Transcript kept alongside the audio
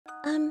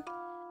Um,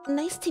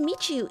 nice to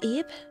meet you,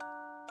 Eve.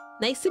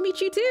 Nice to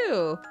meet you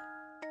too,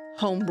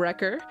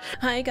 Homewrecker.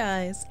 Hi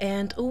guys,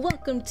 and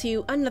welcome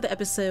to another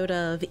episode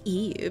of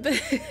Eve.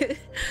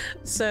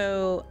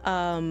 So,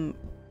 I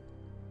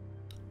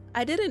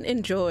didn't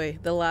enjoy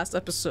the last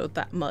episode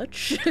that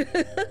much.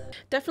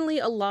 Definitely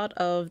a lot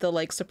of the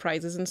like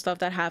surprises and stuff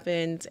that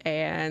happened,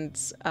 and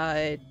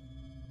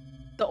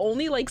the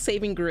only like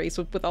saving grace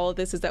with all of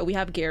this is that we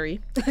have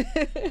Garry.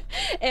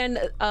 And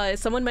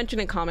someone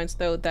mentioned in comments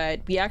though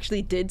that we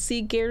actually did see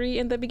Garry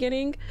in the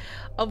beginning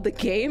of the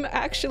game.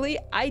 Actually,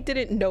 I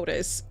didn't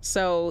notice,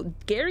 so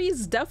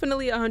Gary's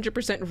definitely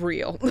 100%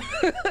 real.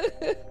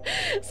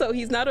 So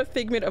he's not a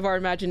figment of our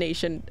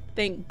imagination,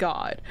 thank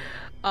God.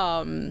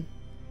 But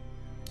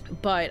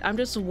I'm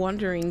just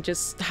wondering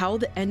just how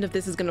the end of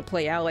this is gonna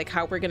play out, like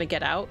how we're gonna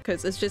get out,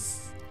 because it's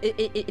just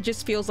it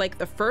just feels like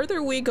the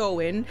further we go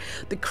in,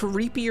 the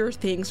creepier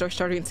things are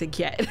starting to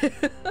get.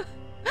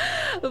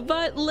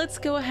 But let's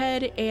go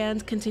ahead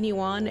and continue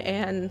on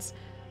and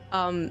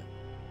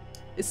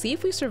see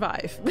if we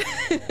survive.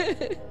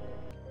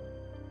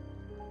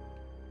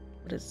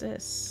 What is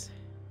this?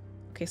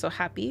 Okay, so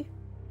happy,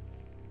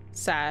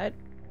 sad,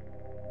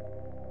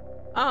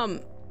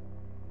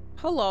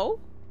 hello.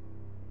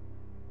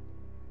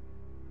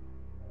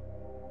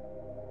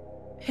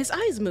 His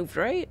eyes moved,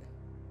 right?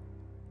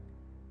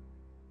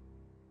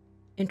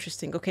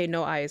 Interesting. Okay,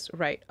 no eyes.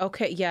 Right.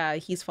 Okay, yeah,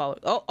 he's following.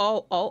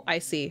 Oh, I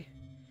see.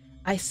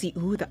 I see.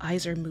 Ooh, the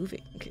eyes are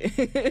moving.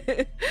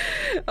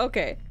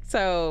 Okay,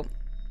 so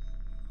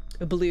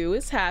blue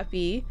is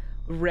happy,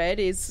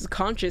 red is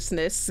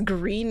consciousness,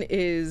 green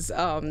is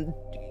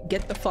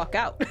get the fuck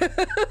out.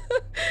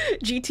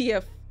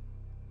 GTF.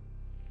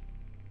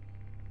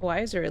 Why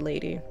is there a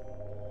lady?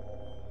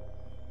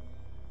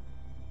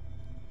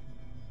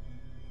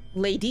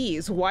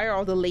 Ladies, why are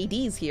all the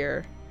ladies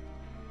here?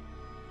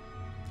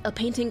 A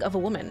painting of a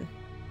woman.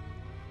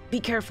 Be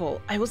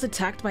careful, I was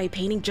attacked by a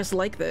painting just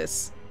like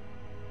this.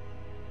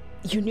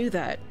 You knew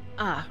that.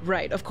 Ah,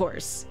 right, of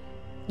course.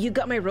 You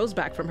got my rose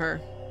back from her.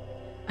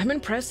 I'm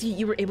impressed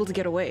you were able to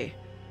get away.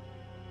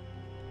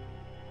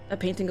 A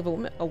painting of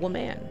a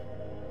woman.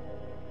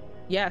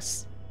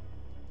 Yes.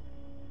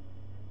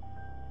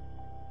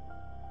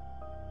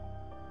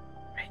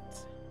 Right.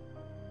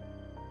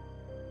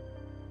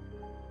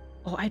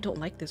 Oh, I don't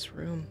like this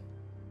room.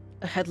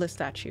 A headless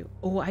statue.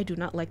 Oh, I do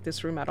not like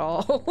this room at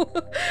all.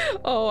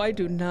 Oh, I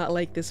do not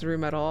like this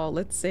room at all.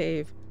 Let's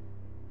save.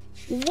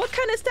 What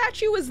kind of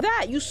statue is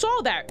that? You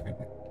saw that.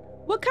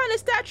 What kind of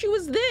statue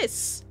is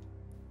this?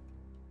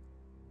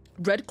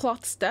 Red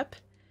cloth step?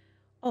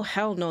 Oh,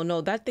 hell no,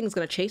 no. That thing's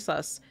gonna chase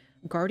us.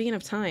 Guardian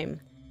of time.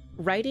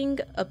 Writing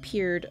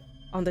appeared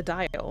on the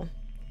dial.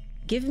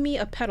 Give me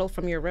a petal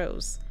from your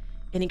rose.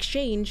 In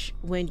exchange,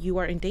 when you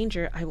are in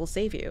danger, I will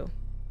save you.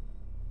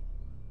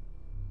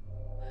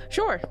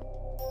 Sure.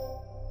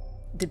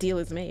 The deal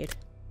is made.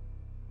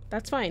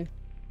 That's fine.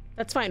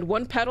 That's fine.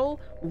 One petal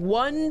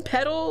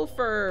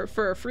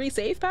for a free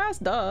safe pass?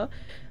 Duh.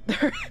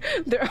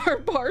 There are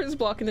bars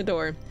blocking the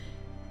door.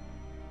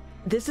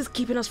 This is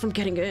keeping us from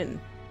getting in.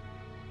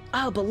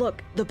 Ah, but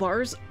look, the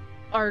bars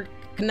are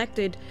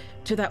connected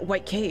to that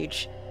white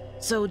cage.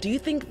 So do you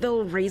think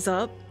they'll raise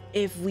up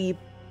if we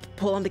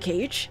pull on the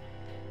cage?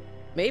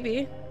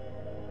 Maybe.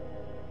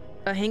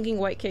 A hanging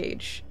white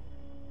cage.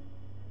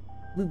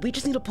 We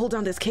just need to pull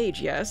down this cage,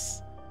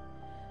 yes?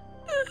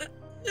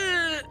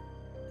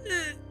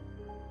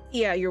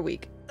 Yeah, you're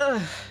weak.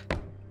 Ugh.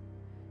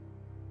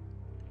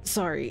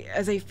 Sorry,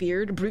 as I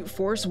feared, brute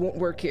force won't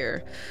work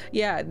here.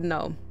 Yeah,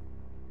 no.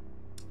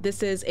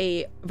 This is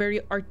a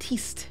very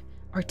artiste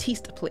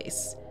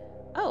place.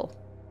 Oh.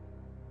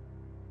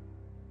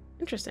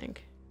 Interesting.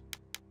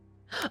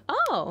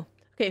 Oh,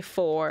 okay,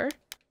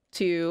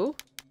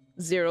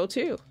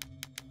 4202.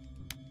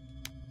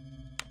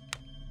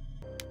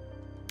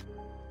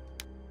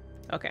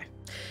 Okay.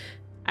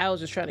 I was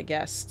just trying to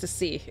guess to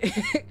see.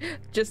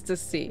 Just to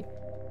see.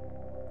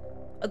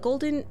 A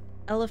golden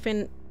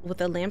elephant with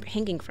a lamp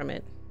hanging from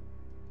it.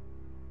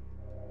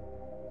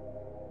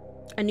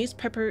 A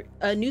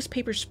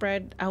newspaper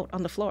spread out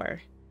on the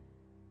floor.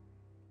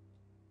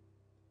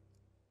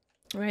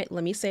 All right,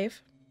 let me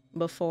save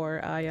before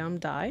I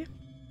die.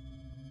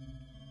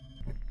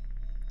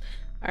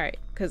 All right,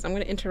 because I'm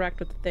going to interact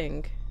with the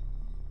thing.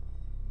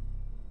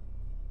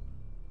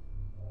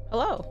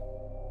 Hello.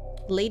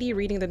 Lady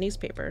reading the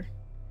newspaper.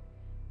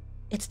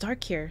 It's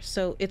dark here,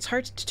 so it's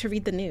hard to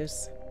read the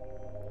news.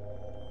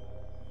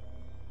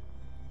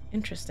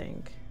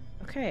 Interesting.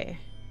 Okay.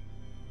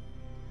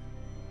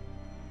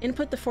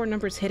 Input the 4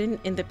 numbers hidden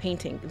in the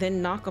painting,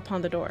 then knock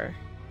upon the door.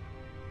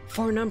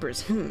 4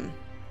 numbers,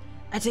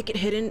 I take it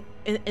hidden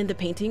in the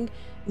painting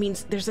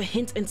means there's a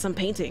hint in some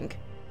painting.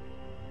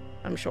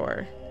 I'm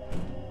sure.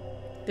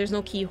 There's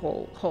no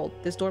keyhole. Hold.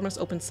 This door must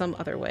open some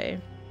other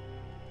way.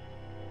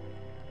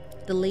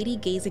 The lady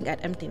gazing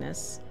at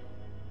emptiness.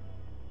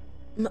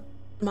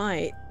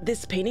 My,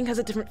 this painting has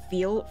a different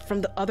feel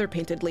from the other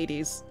painted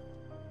ladies.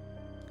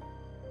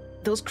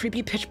 Those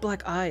creepy pitch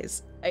black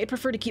eyes. I'd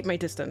prefer to keep my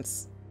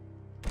distance.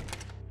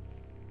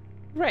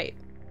 Right.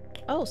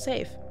 Oh,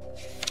 save.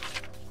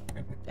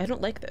 I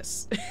don't like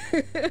this.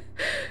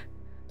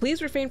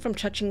 Please refrain from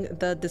touching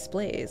the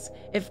displays.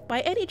 If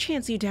by any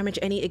chance you damage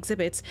any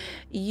exhibits,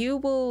 you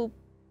will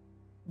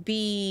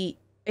be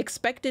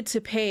expected to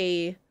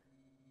pay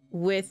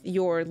with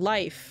your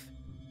life.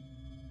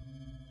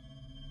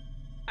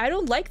 I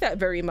don't like that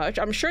very much.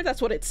 I'm sure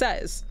that's what it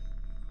says.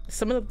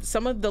 Some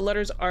of the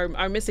letters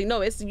are missing. No,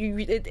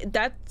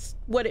 that's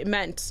what it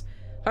meant.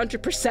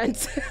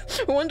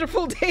 100%.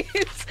 Wonderful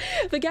days.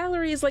 The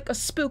gallery is like a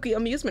spooky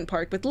amusement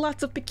park with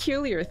lots of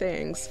peculiar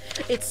things.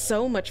 It's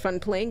so much fun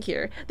playing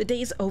here. The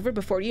day's over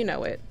before you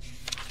know it.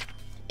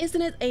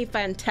 Isn't it a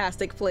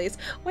fantastic place?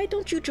 Why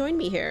don't you join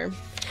me here?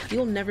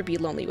 You'll never be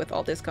lonely with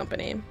all this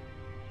company.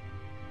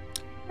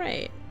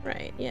 Right,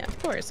 right. Yeah,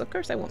 of course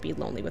I won't be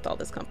lonely with all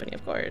this company,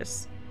 of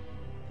course.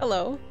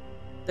 Hello.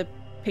 The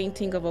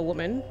painting of a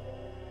woman.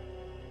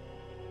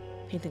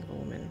 Painting of a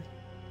woman.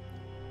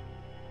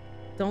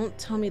 Don't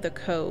tell me the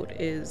code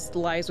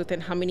lies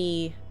within how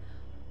many...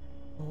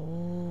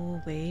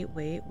 Oh,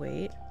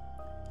 wait.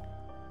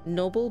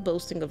 Noble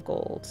boasting of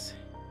gold.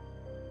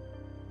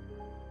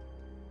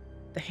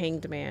 The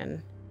Hanged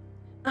Man.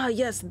 Ah,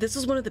 yes, this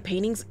is one of the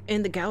paintings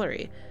in the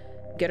gallery.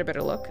 Get a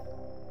better look.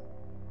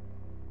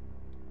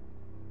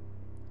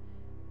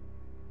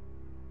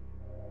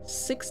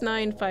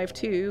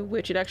 $6952,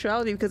 which in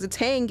actuality, because it's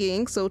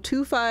hanging, so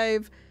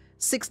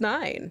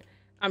 2569.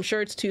 I'm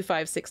sure it's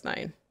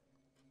 2569.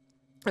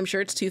 I'm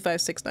sure it's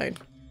 2569.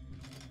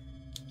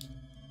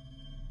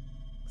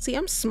 See,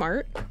 I'm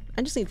smart.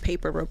 I just need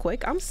paper real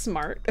quick. I'm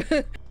smart.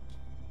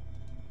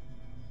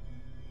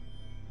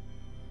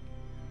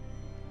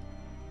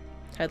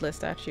 Headless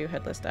statue,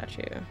 headless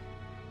statue.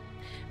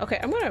 Okay,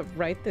 I'm gonna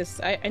write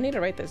this. I need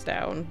to write this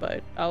down,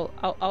 but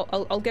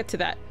I'll get to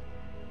that.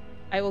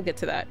 I will get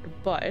to that,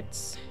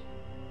 but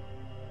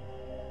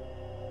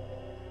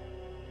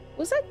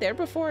was that there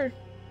before?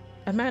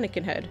 A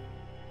mannequin head.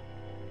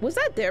 Was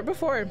that there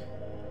before?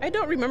 I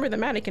don't remember the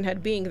mannequin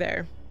head being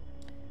there.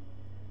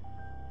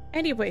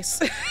 Anyways,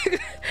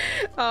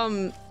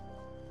 where's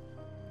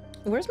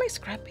my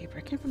scrap paper?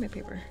 I can't find my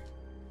paper.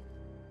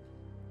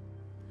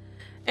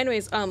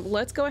 Anyways,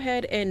 let's go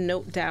ahead and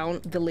note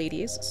down the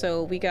ladies.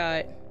 So we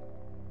got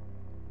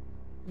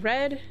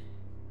red,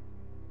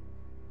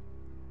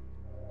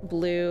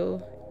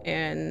 blue,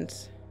 and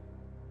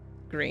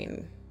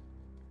green.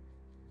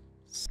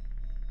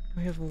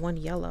 We have one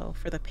yellow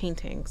for the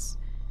paintings.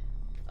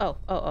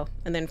 Oh.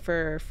 And then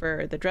for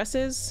the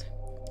dresses,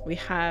 we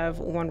have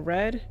one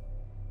red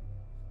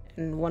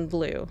and one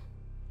blue.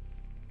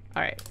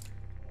 All right.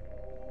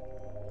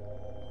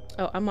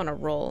 Oh, I'm on a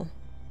roll.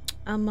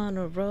 I'm on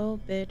a roll,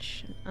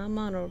 bitch. I'm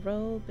on a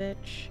roll,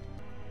 bitch.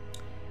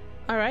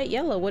 All right,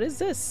 yellow, what is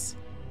this?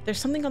 There's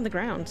something on the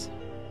ground.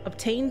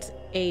 Obtained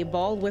a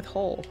ball with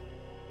hole.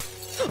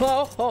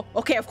 Oh,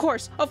 okay, of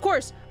course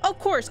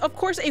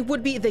it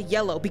would be the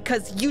yellow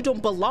because you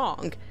don't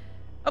belong.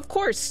 Of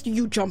course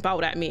you jump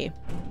out at me.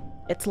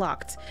 It's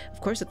locked.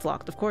 Of course it's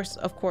locked. Of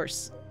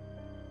course.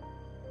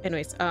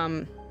 Anyways,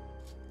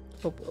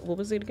 what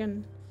was it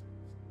again?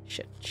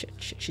 Shit.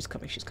 She's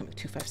coming.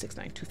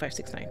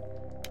 2569.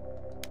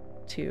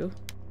 2,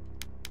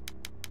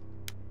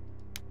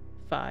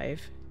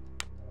 5,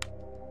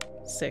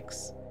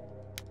 6,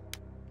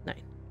 9.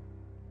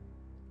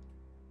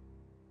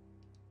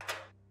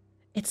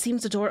 It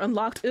seems the door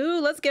unlocked.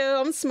 Ooh, let's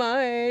go. I'm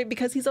smart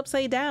because he's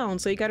upside down,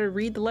 so you gotta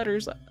read the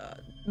letters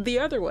the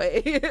other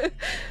way.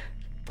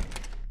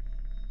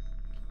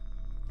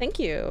 Thank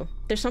you.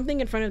 There's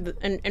something in front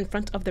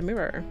of the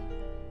mirror.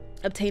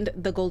 Obtained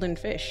the golden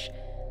fish.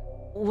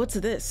 What's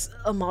this?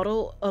 A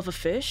model of a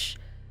fish?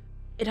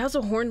 It has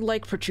a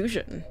horn-like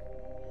protrusion.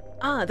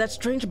 Ah, that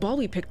strange ball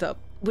we picked up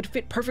would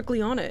fit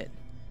perfectly on it.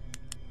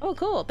 Oh,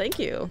 cool. Thank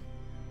you.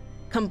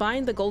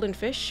 Combine the golden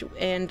fish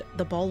and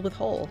the ball with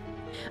hole.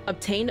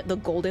 Obtain the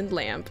golden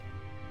lamp.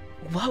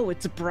 Whoa,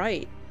 it's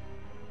bright.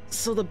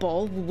 So the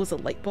ball was a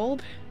light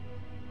bulb?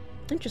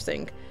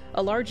 Interesting.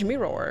 A large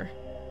mirror.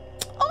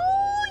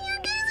 Oh, you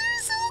guys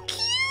are so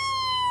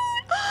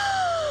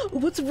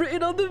cute! What's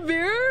written on the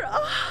mirror?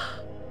 Oh.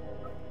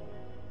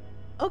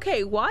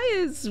 Okay, why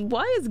is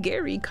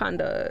Garry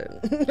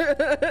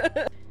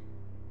kinda...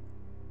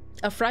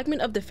 A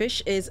fragment of the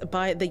fish is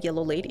by the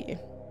yellow lady.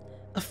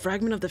 A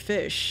fragment of the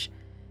fish.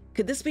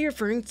 Could this be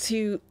referring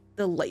to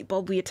the light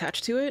bulb we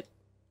attached to it?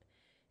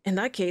 In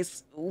that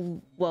case,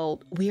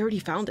 well, we already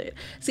found it.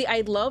 See, I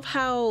love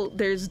how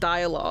there's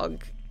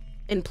dialogue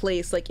in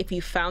place, like if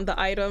you found the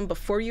item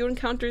before you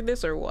encountered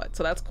this or what.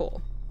 So that's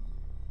cool.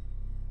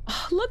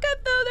 Oh, look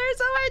at them, they're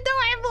so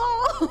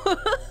adorable.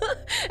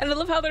 And I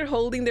love how they're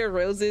holding their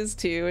roses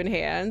too in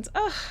hands.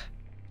 Ugh.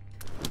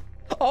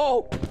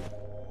 Oh.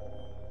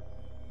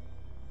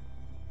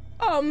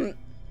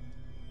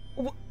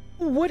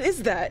 What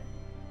is that?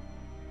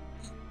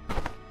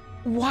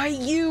 Why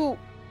you?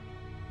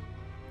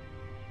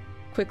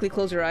 Quickly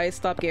close your eyes,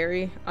 stop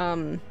Garry. How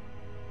about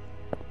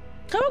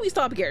we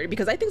stop Garry,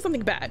 because I think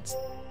something bad.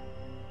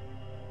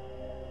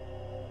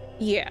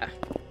 Yeah.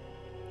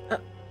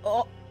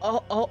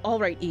 All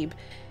right, Ebe.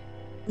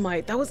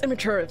 That was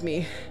immature of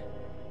me.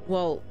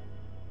 Well,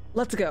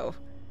 let's go.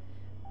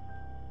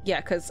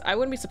 Yeah, because I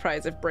wouldn't be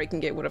surprised if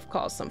breaking it would have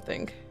caused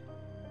something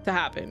to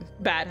happen.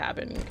 Bad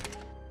happening.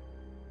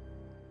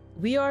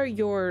 We are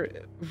your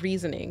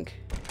reasoning.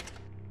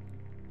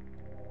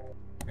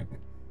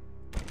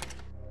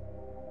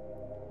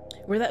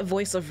 We're that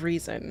voice of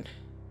reason.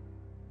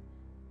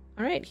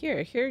 All right,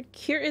 here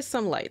is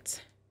some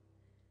light.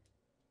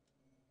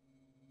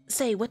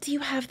 Say, what do you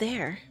have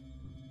there?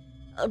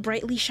 A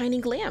brightly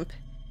shining lamp.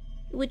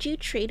 Would you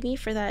trade me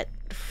for that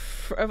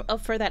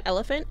For that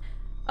elephant?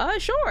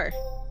 Sure.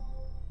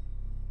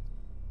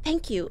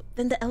 Thank you.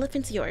 Then the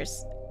elephant's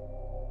yours.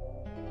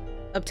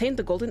 Obtain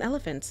the golden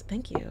elephant.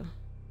 Thank you.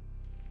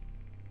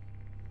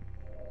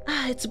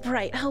 Ah, it's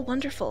bright. How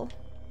wonderful.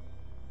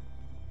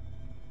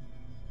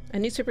 A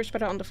newspaper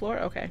spread out on the floor?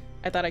 Okay.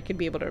 I thought I could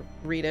be able to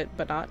read it,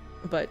 but not.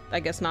 But I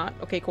guess not.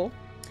 Okay, cool.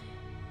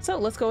 So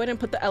let's go ahead and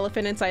put the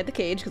elephant inside the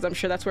cage, because I'm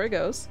sure that's where it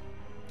goes.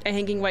 A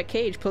hanging white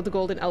cage. Put the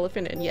golden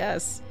elephant in.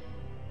 Yes.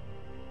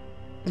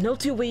 No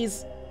two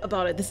ways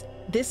about it.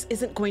 This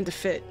isn't going to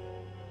fit.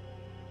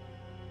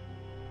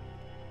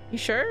 You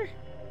sure?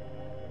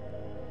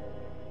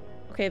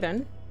 Okay,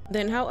 then.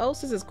 Then how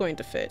else is this going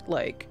to fit?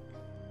 Like,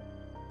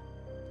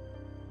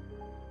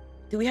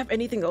 do we have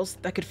anything else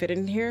that could fit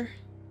in here?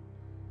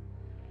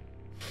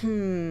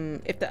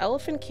 If the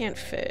elephant can't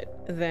fit,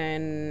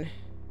 then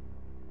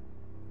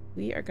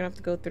we are gonna have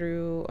to go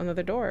through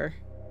another door.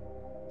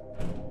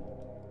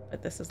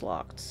 But this is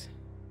locked.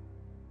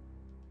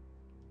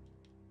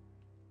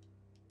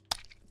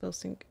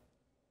 Boasting.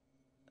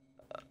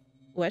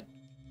 What?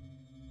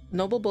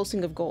 Noble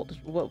boasting of gold.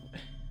 Whoa.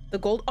 The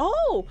gold.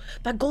 Oh!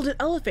 That golden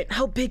elephant!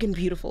 How big and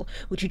beautiful.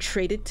 Would you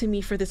trade it to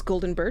me for this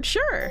golden bird?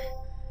 Sure!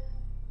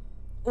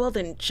 Well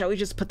then, shall we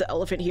just put the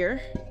elephant here?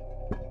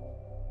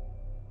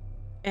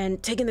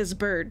 And taking this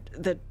bird,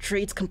 the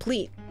trade's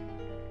complete.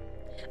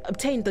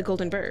 Obtained the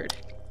golden bird.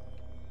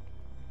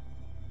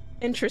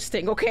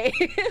 Interesting, okay.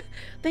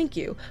 Thank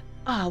you.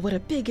 Ah, what a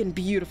big and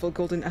beautiful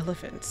golden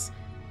elephant.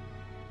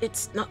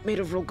 It's not made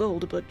of real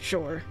gold, but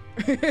sure.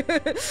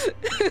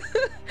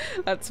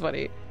 That's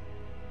funny.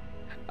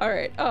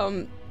 Alright,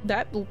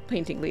 that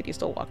painting lady's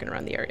still walking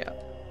around the area.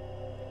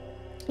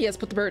 Yes,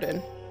 put the bird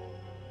in.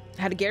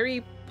 Had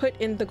Garry put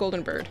in the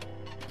golden bird.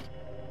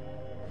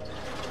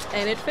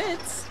 And it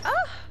fits.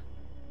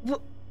 Ah!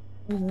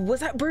 Was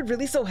that bird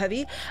really so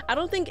heavy? I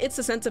don't think it's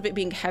the sense of it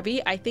being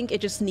heavy. I think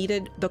it just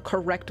needed the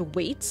correct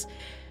weight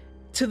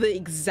to the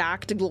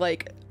exact,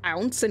 like,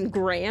 ounce and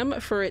gram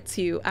for it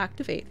to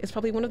activate. It's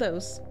probably one of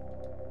those.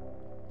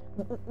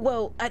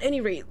 Well, at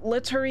any rate,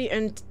 let's hurry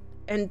and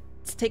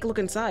take a look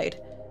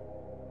inside.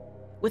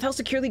 With how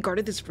securely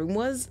guarded this room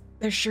was,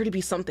 there's sure to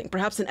be something.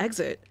 Perhaps an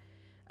exit.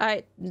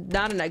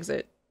 Not an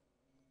exit.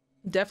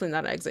 Definitely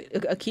not an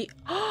exit. A key.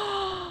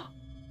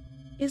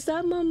 Is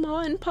that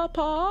Mama and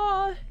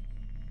Papa?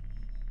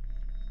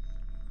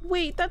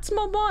 Wait, that's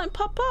Mama and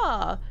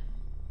Papa.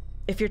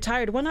 If you're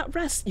tired, why not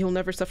rest? You'll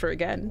never suffer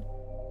again.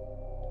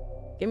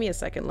 Give me a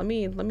second. Let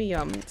me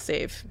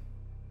save.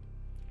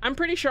 I'm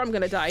pretty sure I'm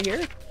gonna die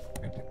here,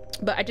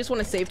 but I just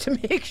want to save to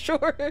make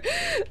sure.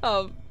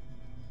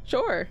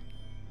 Sure.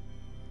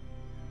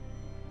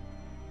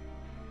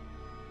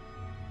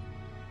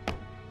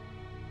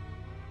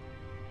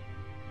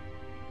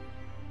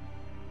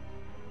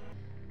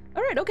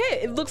 All right, okay.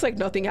 It looks like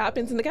nothing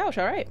happens in the couch.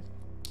 All right.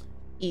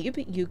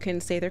 Ebe, you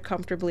can stay there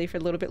comfortably for a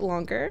little bit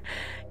longer.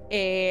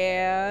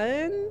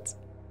 And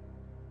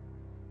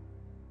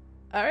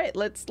all right,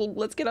 let's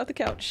get off the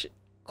couch.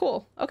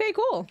 Cool. Okay,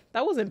 cool.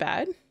 That wasn't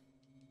bad.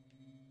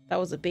 That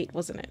was a bait,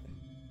 wasn't it?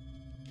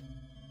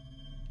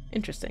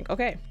 Interesting.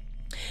 Okay.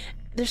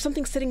 There's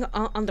something sitting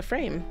on the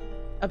frame.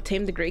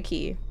 Obtain the gray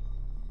key.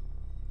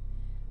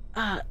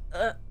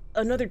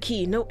 Another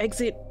key. No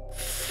exit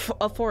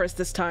forest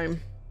this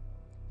time.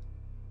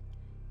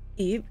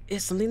 Ebe,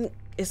 is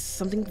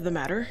something the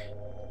matter?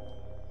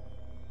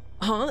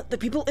 Huh? The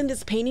people in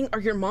this painting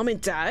are your mom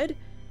and dad?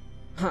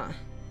 Huh.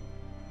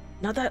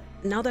 Now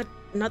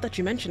that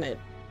you mention it,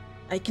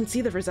 I can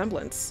see the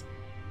resemblance.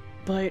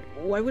 But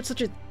why would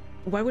such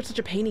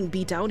a painting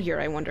be down here,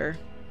 I wonder?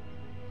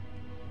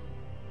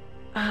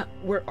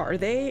 Where are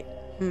they?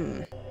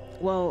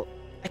 Well,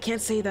 I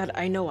can't say that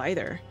I know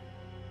either.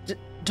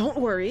 Don't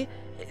worry,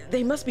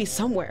 they must be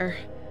somewhere.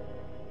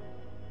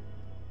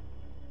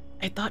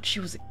 I thought she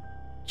was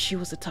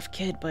a tough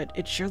kid, but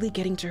it's surely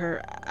getting to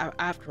her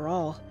after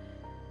all.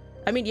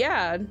 I mean,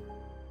 yeah.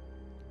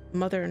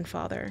 Mother and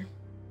father.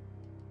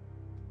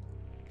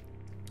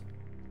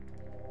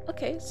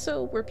 Okay,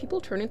 so were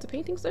people turned into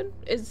paintings then?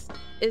 Is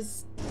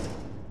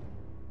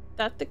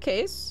that the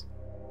case?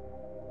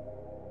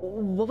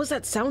 What was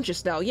that sound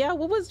just now? Yeah,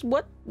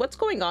 what's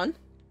going on?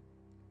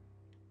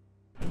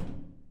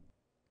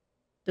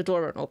 The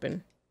door won't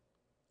open.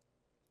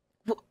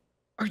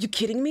 Are you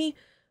kidding me?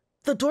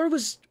 The door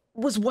was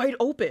wide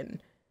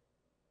open.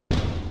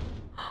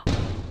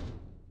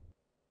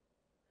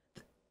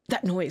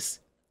 That noise.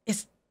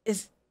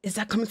 Is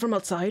that coming from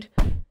outside?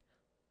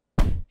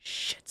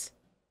 Shit.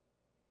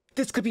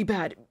 This could be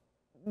bad.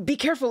 Be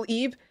careful,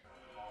 Eve.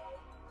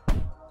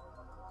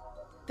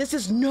 This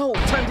is no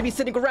time to be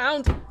sitting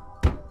around.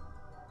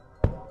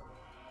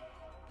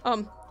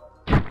 Oh,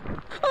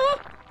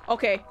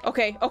 okay.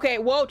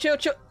 Whoa, chill.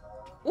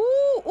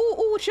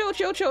 Ooh, chill.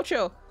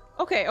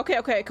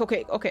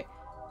 Okay.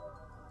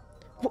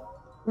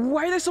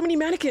 Why are there so many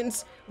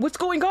mannequins? What's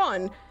going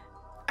on?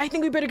 I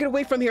think we better get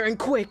away from here and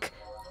quick.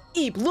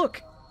 Eve,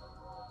 look.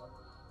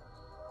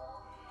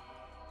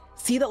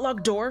 See that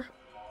locked door?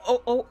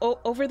 Oh,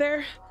 over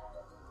there?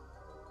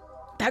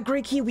 That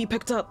gray key we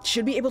picked up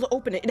should be able to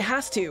open it. It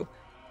has to.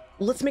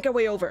 Let's make our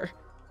way over.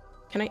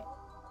 Can I?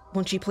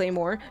 Won't she play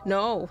more?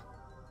 No.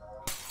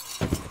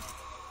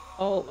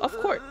 Oh, of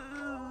course.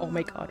 Oh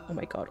my god.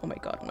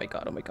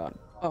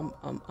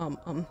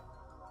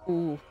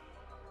 Ooh.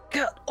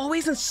 God,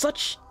 always in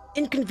such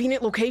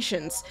inconvenient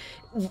locations.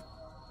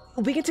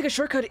 We can take a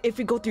shortcut if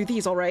we go through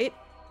these, alright?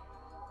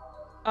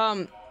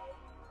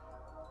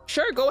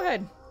 Sure, go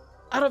ahead.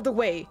 Out of the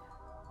way.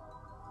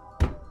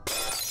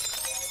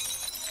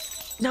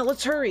 Now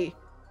let's hurry.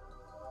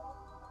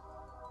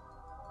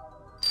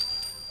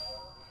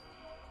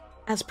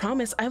 As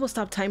promised, I will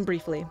stop time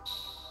briefly.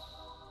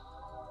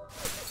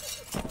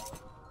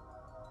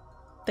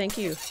 Thank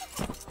you.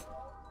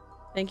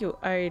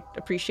 I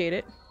appreciate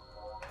it.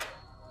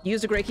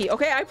 Use the gray key.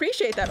 Okay, I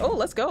appreciate that. Oh,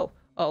 let's go.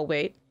 Oh,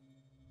 wait.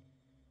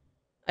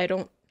 I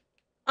don't...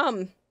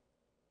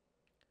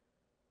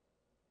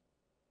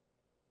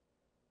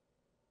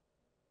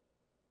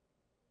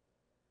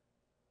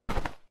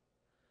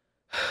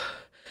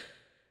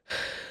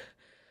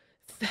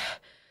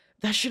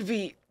 That should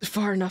be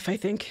far enough, I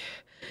think.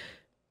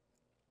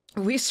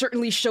 We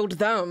certainly showed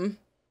them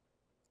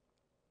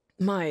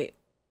my...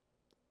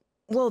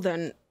 Well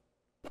then,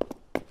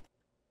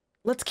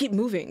 let's keep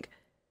moving.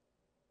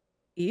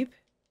 Eve?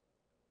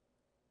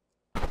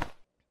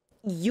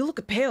 You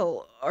look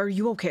pale. Are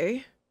you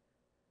okay?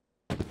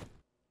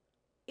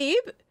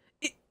 Eve?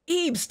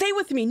 Eve, stay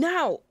with me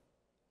now!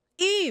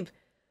 Eve!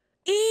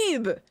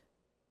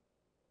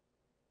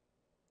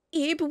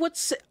 Eve,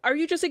 are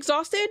you just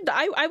exhausted?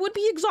 I would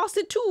be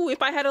exhausted too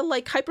if I had to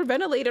like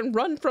hyperventilate and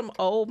run from,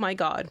 oh my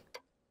god.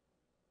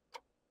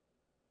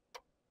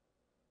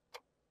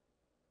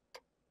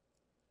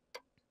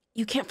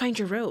 You can't find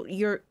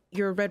your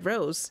red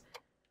rose.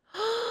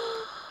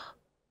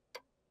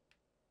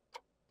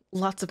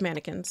 Lots of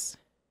mannequins.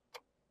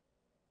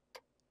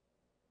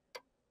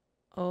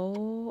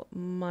 Oh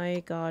my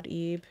god,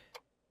 Eve.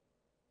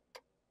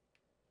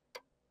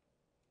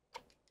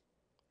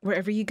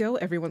 Wherever you go,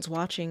 everyone's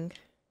watching.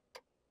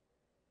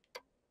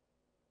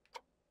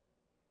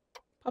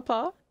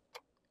 Papa?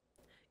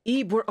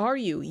 Eve, where are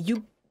you?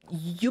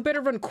 You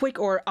better run quick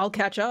or I'll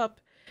catch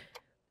up.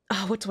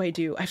 What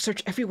do? I've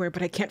searched everywhere,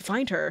 but I can't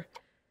find her.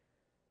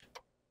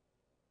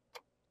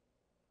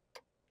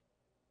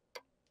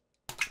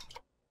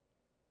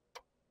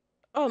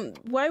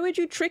 Why would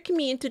you trick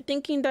me into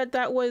thinking that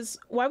that was...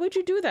 Why would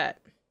you do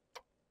that?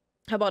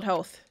 How about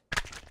health?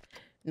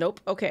 Nope,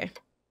 okay.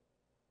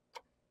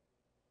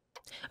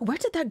 Where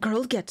did that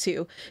girl get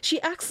to?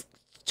 She asked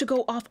to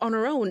go off on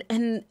her own,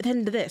 and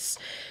then this.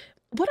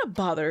 What a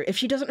bother. If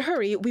she doesn't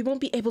hurry, we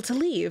won't be able to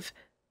leave.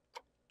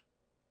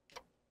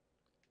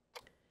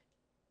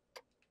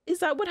 Is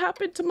that what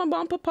happened to my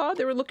mom and papa?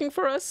 They were looking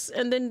for us,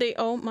 and then they...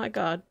 Oh my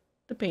god.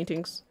 The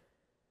paintings.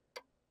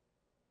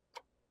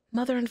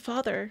 Mother and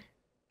father.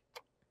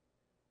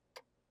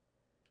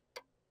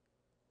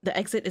 The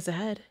exit is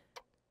ahead.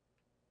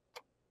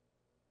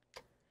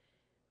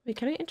 Wait,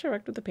 can I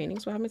interact with the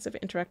paintings? What happens if I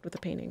interact with the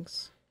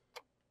paintings?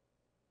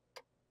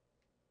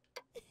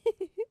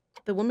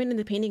 The woman in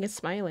the painting is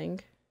smiling.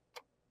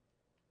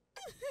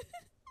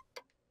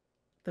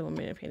 The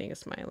woman in the painting is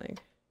smiling.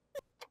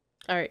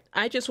 Alright,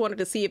 I just wanted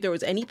to see if there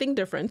was anything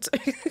different.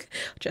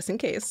 Just in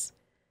case.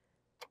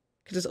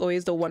 Because there's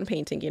always the one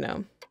painting, you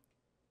know.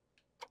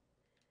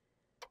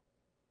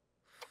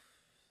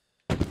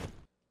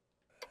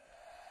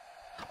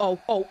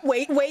 Oh,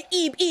 wait,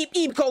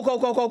 Eve,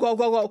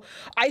 go.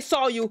 I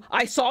saw you.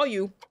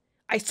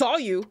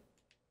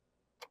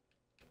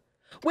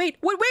 Wait,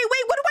 what do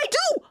I do?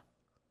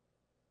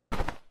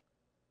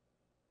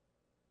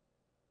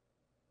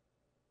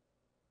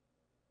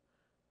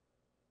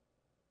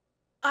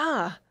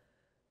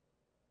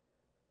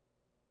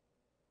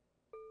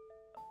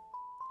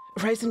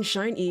 Rise and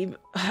shine, Eve.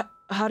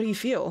 How do you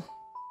feel?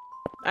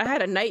 I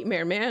had a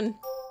nightmare, man.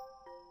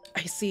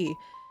 I see.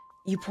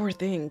 You poor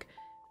thing.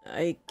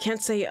 I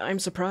can't say I'm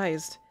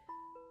surprised.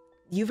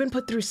 You've been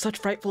put through such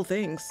frightful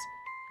things.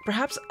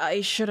 Perhaps I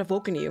should have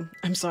woken you.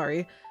 I'm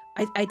sorry.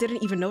 I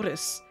didn't even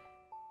notice.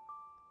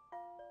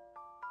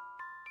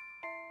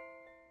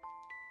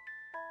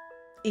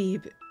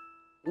 Eve,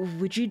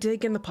 would you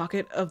dig in the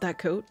pocket of that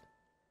coat?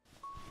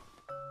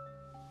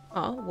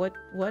 Oh, what?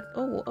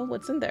 Oh,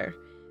 what's in there?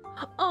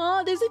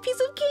 Oh, there's a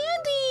piece of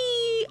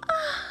candy!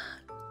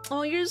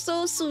 Oh, you're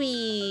so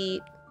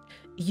sweet.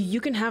 You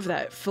can have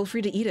that. Feel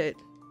free to eat it.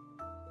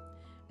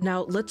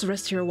 Now, let's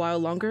rest here a while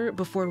longer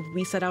before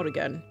we set out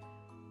again.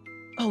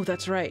 Oh,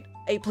 that's right.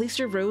 I placed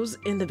your rose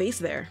in the vase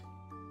there.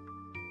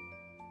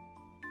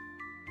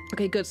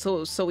 Okay, good.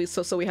 So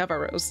we have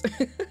our rose.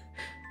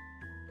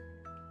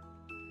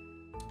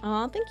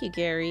 Aw, thank you,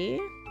 Gary.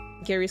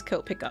 Gary's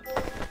coat pickup.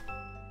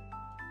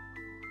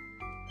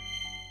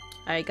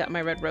 I got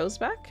my red rose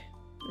back.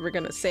 We're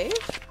gonna save.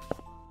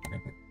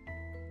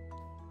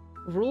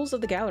 Rules of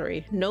the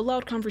gallery. No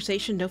loud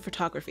conversation, no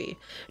photography.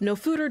 No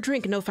food or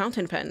drink, no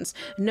fountain pens.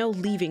 No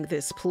leaving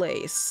this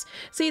place.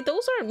 See,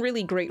 those aren't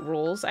really great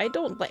rules. I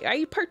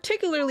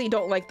particularly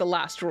don't like the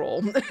last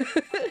rule.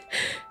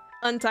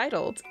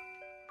 Untitled.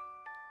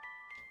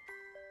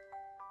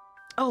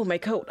 Oh, my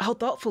coat. How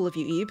thoughtful of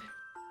you, Eve.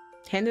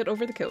 Handed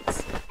over the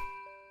coats.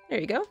 There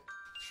you go.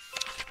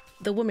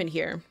 The woman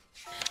here.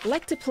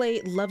 Like to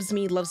play loves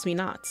me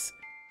not.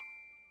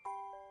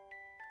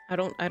 I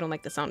don't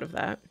like the sound of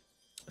that.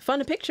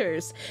 Fun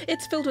pictures.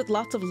 It's filled with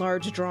lots of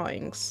large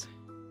drawings.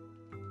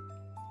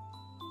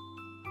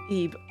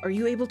 Eve, are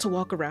you able to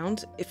walk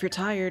around? If you're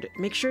tired,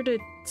 make sure to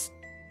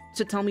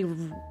tell me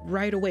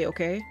right away,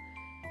 okay?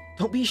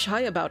 Don't be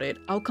shy about it.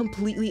 I'll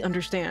completely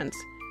understand.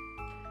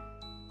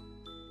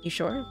 You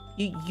sure?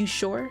 You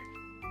sure?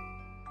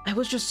 I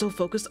was just so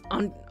focused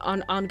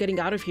on getting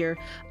out of here.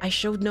 I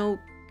showed no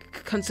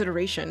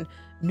consideration,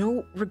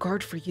 no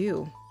regard for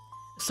you.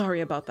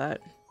 Sorry about that.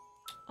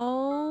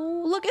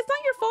 Oh, look, it's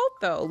not your fault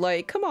though.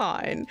 Like, come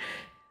on.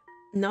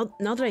 Now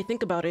that I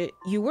think about it,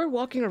 you were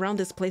walking around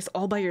this place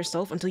all by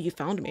yourself until you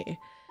found me.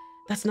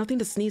 That's nothing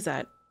to sneeze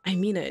at. I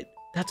mean it.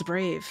 That's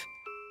brave.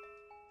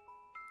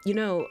 You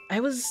know, I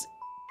was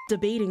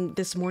debating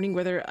this morning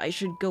whether I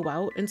should go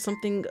out in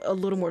something a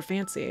little more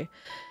fancy.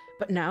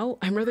 But now,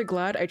 I'm rather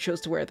glad I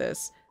chose to wear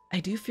this. I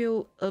do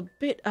feel a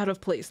bit out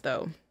of place,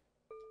 though.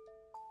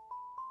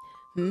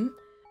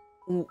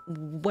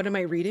 What am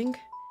I reading?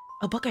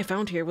 A book I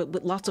found here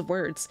with lots of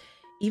words.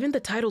 Even the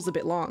title's a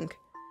bit long.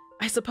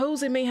 I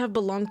suppose it may have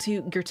belonged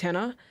to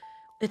Gertena.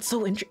 It's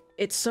so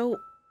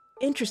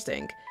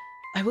interesting.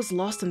 I was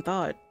lost in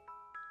thought.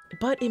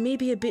 But it may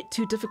be a bit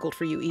too difficult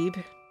for you,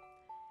 Ebe.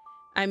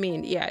 I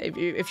mean, yeah,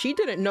 if she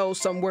didn't know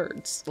some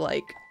words,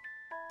 like...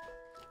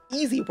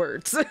 easy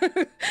words.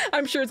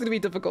 I'm sure it's gonna be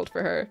difficult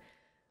for her.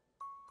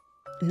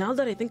 Now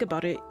that I think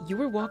about it, you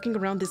were walking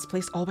around this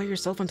place all by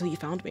yourself until you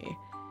found me.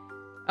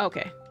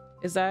 Okay.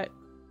 Is that...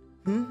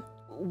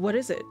 What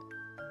is it?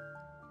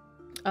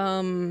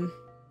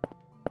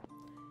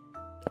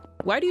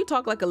 Why do you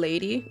talk like a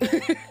lady?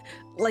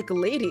 Like a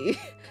lady?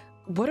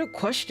 What a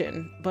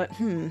question. But,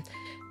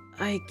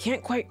 I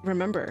can't quite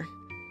remember.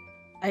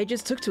 I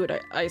just took to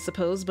it, I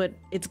suppose, but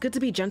it's good to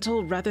be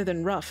gentle rather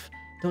than rough.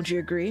 Don't you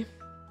agree?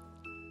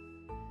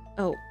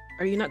 Oh,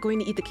 are you not going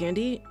to eat the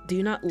candy? Do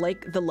you not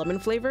like the lemon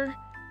flavor?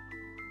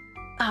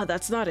 Ah,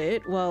 that's not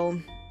it.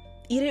 Well,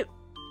 eat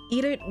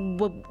it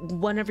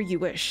whenever you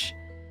wish.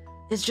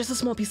 It's just a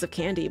small piece of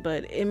candy,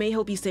 but it may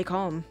help you stay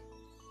calm.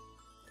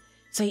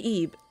 Say,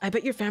 Ebe, I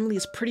bet your family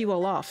is pretty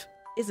well off,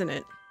 isn't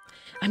it?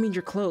 I mean,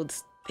 your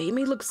clothes, they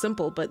may look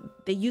simple,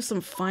 but they use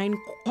some fine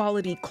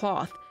quality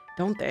cloth,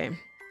 don't they?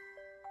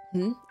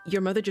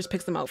 Your mother just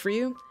picks them out for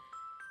you?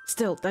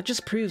 Still, that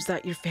just proves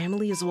that your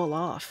family is well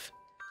off.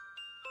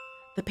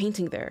 The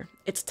painting there,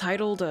 it's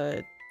titled,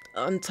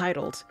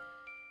 Untitled.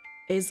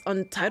 Is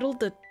Untitled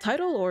the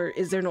title, or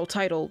is there no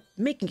title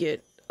making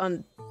it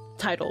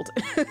untitled?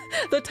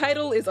 The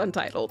title is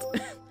Untitled.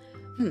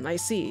 I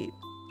see.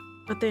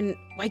 But then,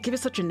 why give it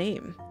such a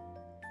name?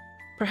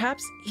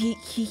 Perhaps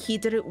he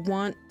didn't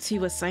want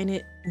to assign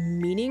it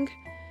meaning?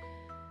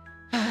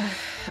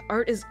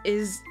 Art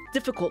is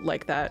difficult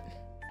like that.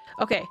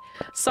 Okay,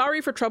 sorry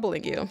for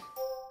troubling you.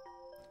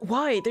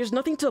 Why? There's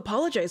nothing to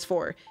apologize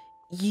for.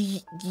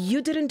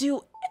 You didn't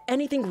do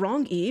anything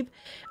wrong, Ebe.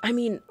 I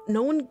mean,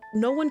 no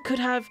one could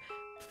have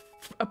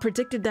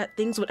predicted that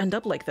things would end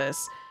up like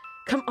this.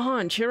 Come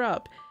on, cheer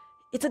up.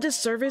 It's a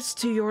disservice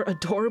to your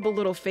adorable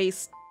little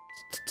face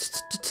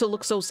to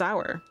look so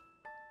sour.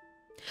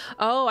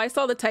 Oh, I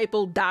saw the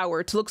typo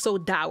dour, to look so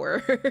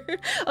dour.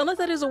 Unless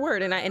that is a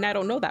word, and I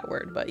don't know that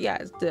word, but yeah,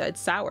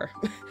 it's sour.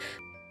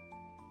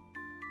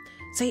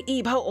 Say,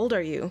 Ebe, how old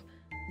are you?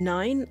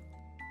 9?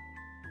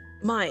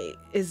 My,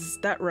 is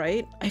that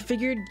right? I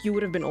figured you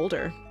would have been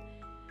older.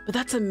 But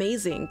that's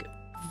amazing.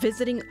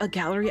 Visiting a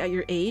gallery at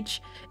your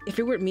age. If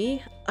it were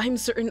me, I'm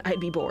certain I'd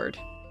be bored.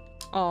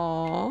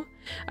 Aww.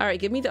 Alright,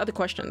 give me the other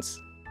questions.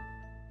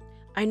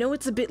 I know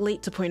it's a bit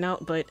late to point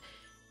out, but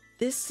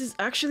this is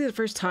actually the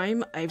first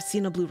time I've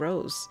seen a blue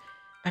rose.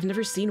 I've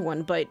never seen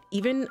one, but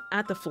even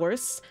at the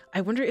florists,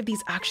 I wonder if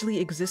these actually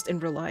exist in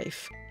real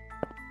life.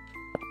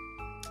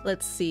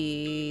 Let's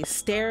see.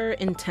 Stare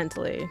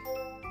intently.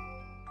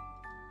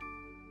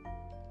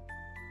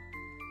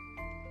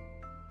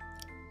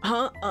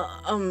 Huh?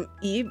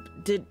 Ebe,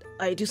 did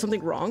I do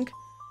something wrong?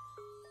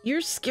 You're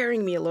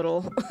scaring me a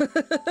little.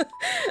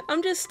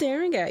 I'm just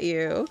staring at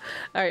you.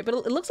 All right, but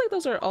it looks like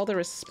those are all the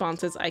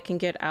responses I can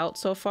get out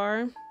so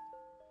far.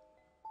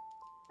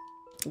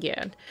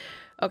 Yeah.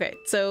 Okay,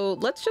 so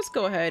let's just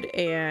go ahead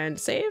and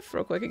save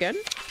real quick again.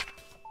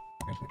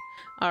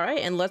 All right,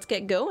 and let's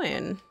get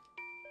going.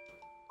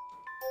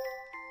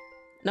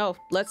 No,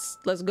 let's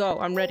go.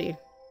 I'm ready.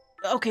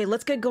 Okay,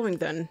 let's get going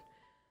then.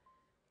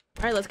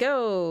 All right, let's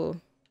go.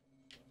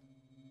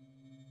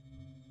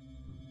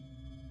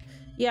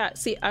 Yeah,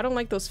 see, I don't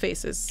like those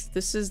faces.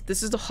 This is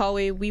the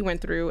hallway we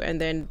went through, and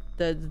then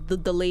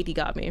the lady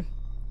got me.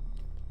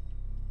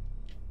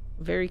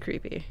 Very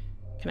creepy.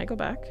 Can I go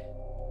back?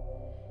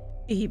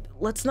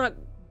 Let's not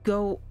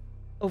go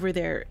over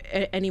there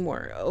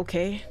anymore,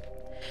 okay?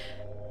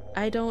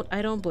 I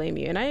don't blame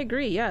you, and I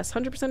agree. Yes,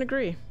 100%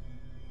 agree.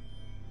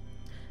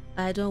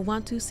 I don't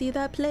want to see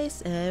that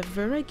place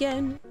ever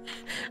again.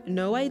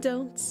 No, I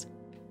don't.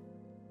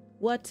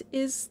 What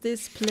is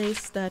this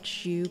place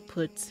that you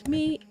put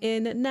me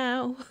in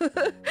now?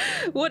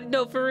 What?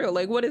 No, for real.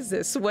 Like, what is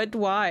this? What?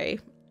 Why?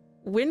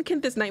 When can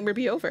this nightmare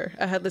be over?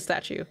 A headless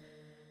statue.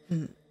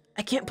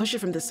 I can't push it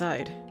from this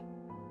side.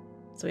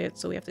 So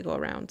we have to go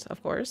around,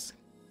 of course.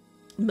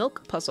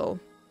 Milk puzzle.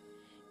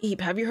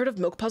 Eep, have you heard of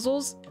milk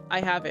puzzles?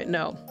 I haven't,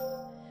 no.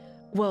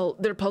 Well,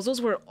 they're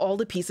puzzles where all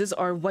the pieces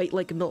are white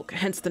like milk,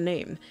 hence the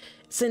name.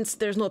 Since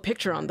there's no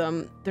picture on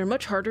them, they're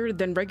much harder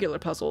than regular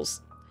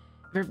puzzles.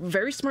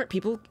 Very smart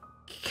people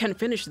can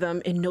finish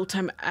them in no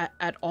time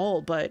at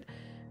all, but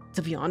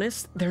to be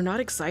honest, they're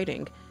not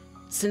exciting,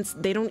 since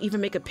they don't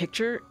even make a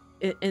picture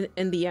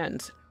in the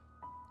end.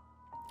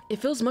 It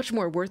feels much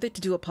more worth it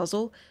to do a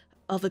puzzle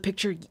of a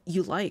picture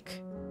you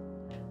like.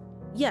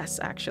 Yes,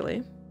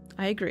 actually.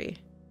 I agree.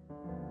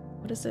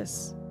 What is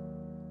this?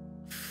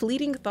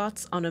 Fleeting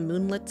thoughts on a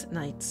moonlit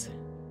night.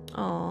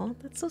 Aw,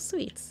 that's so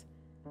sweet.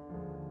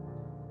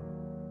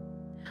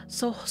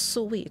 So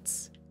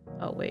sweet.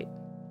 Oh, wait.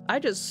 I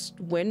just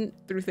went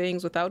through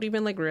things without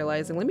even like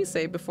realizing. Let me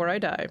save before I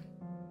die.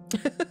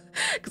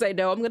 Because I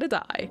know I'm gonna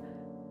die.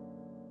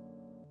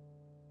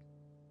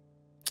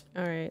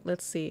 Alright,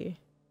 let's see.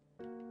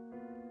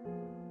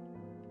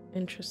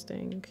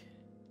 Interesting.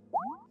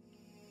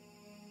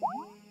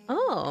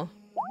 Oh.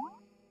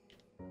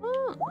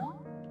 Oh.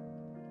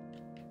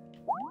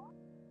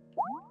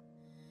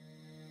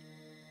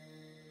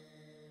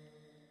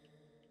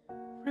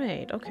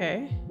 Right,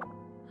 okay.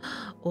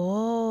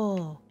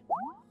 Oh.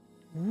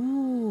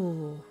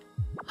 Ooh.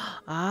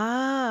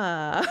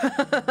 Ah.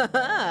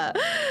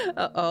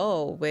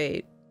 Oh,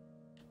 wait.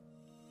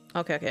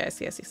 Okay, I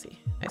see.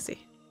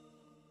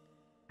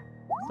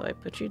 So I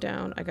put you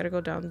down. I gotta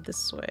go down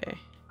this way.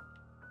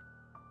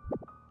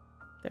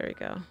 There we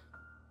go.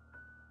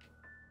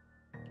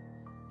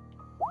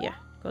 Yeah,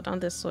 go down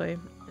this way,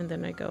 and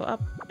then I go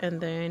up,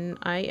 and then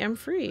I am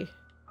free.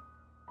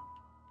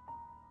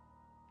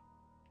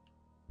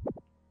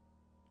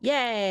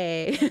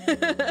 Yay!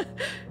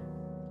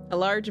 A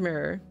large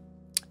mirror.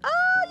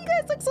 Oh, you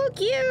guys look so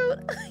cute!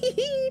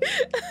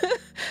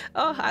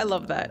 Oh, I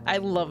love that. I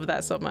love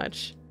that so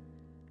much.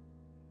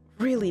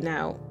 Really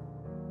now.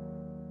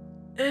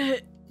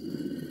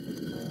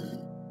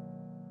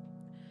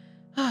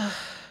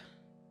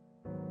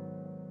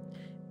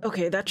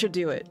 Okay, that should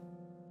do it.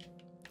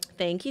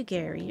 Thank you,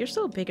 Gary. You're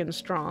so big and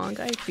strong.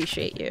 I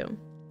appreciate you.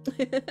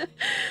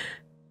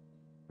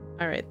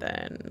 All right,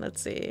 then.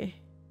 Let's see.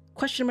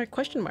 Question mark,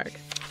 question mark.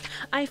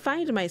 I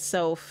find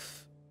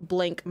myself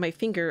blank my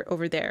finger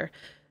over there.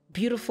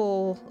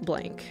 Beautiful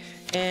blank.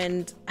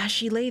 And as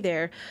she lay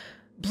there,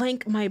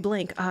 blank my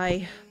blank,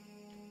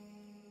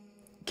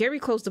 Gary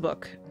closed the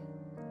book.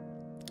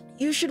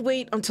 You should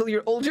wait until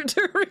you're older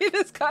to read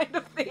this kind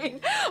of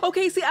thing.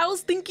 Okay, see, I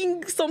was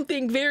thinking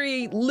something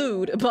very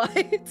lewd, but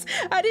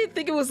I didn't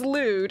think it was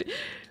lewd.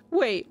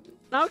 Wait,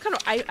 now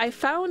I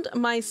found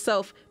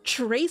myself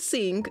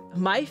tracing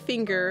my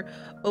finger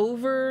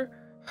over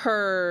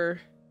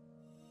her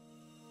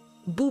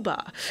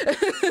booba.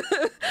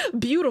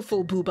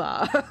 Beautiful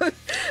booba.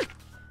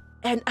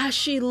 And as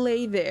she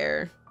lay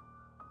there,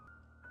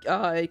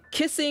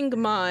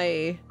 kissing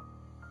my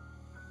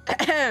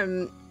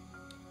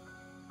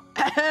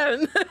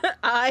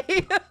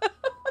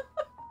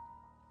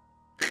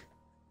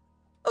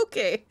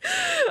okay.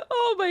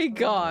 Oh my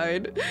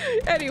god.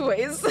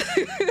 Anyways.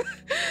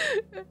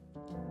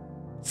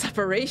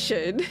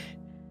 Separation.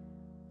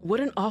 What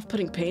an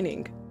off-putting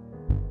painting.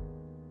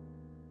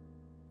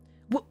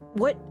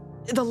 What?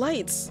 The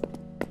lights.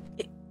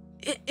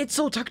 It's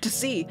so dark to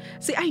see.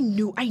 See, I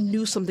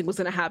knew something was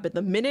gonna happen.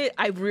 The minute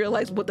I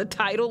realized what the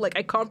title, like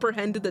I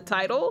comprehended the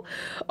title.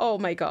 Oh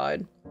my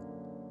god.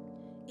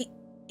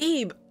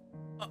 Ebe,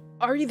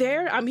 are you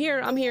there? I'm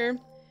here.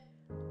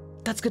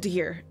 That's good to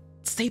hear.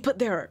 Stay put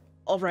there,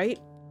 all right?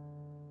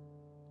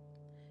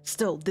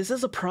 Still, this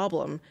is a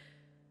problem.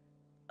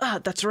 Ah,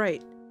 that's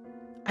right.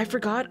 I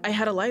forgot I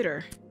had a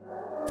lighter.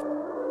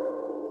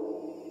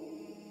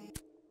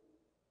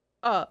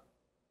 Huh?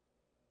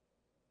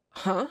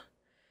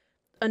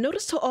 A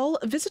notice to all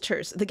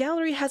visitors. The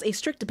gallery has a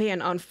strict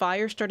ban on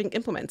fire-starting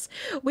implements.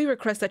 We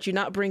request that you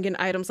not bring in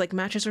items like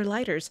matches or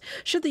lighters.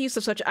 Should the use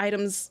of such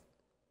items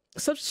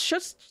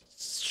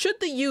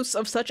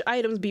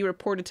be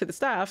reported to the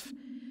staff?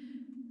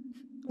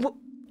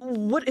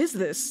 What is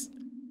this?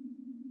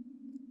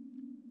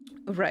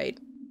 Right.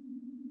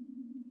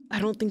 I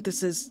don't think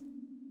this is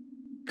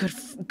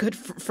good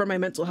for my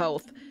mental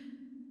health.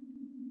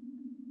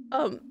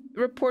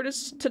 report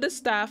us to the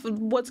staff of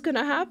what's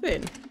gonna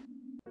happen.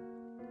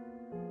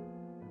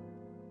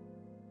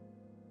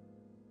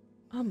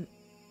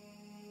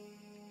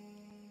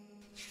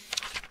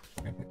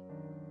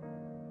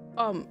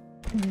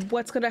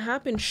 What's gonna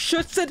happen?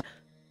 Should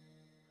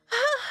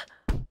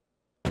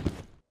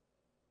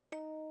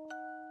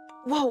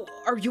Whoa,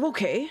 are you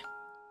okay?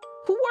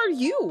 Who are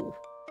you?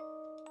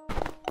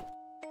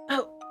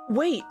 Oh,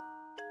 wait.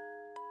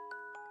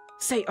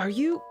 Say, are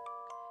you?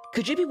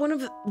 Could you be one of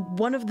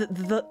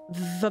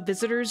the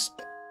visitors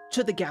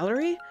to the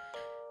gallery?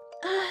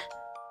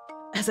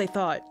 As I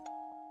thought.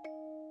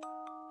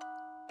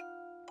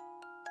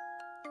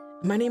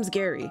 My name's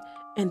Garry,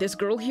 and this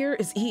girl here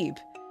is Eve.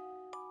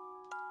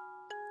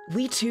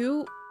 We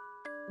too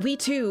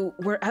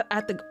were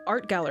at the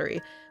art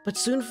gallery, but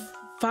soon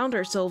found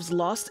ourselves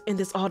lost in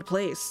this odd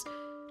place.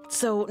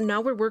 So now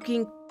we're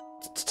working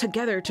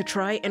together to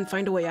try and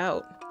find a way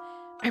out.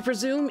 I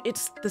presume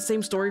it's the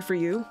same story for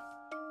you?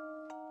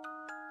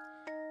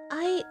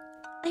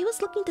 I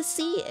was looking to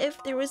see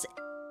if there was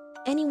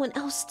anyone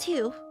else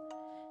too.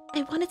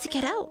 I wanted to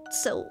get out,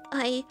 so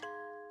I...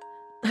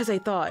 As I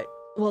thought.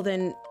 Well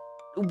then,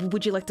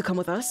 would you like to come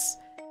with us?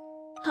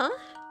 Huh?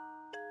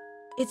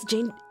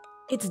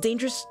 It's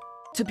dangerous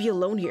to be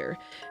alone here.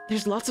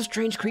 There's lots of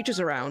strange creatures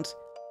around.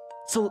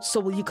 So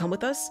will you come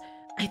with us?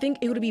 I think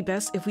it would be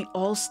best if we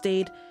all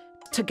stayed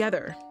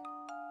together.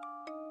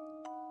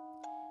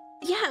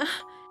 Yeah,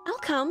 I'll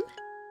come.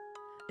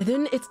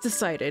 Then it's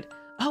decided.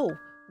 Oh,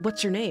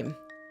 what's your name?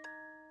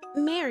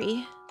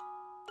 Mary.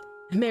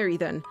 Mary,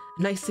 then.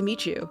 Nice to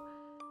meet you.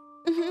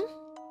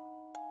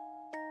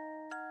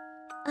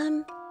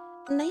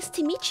 Nice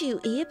to meet you,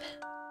 Ebe.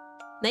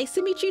 Nice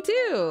to meet you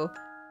too.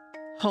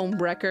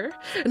 Homewrecker.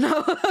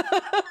 No.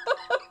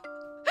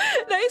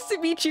 Nice to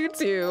meet you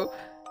too.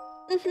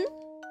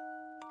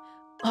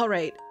 All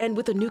right, and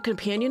with a new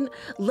companion,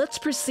 let's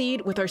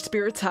proceed with our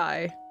spirit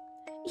tie.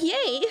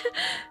 Yay!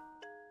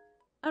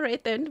 All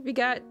right, then, we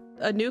got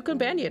a new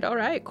companion. All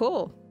right,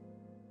 cool.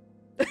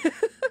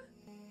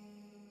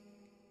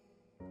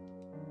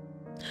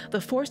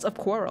 The force of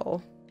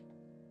quarrel.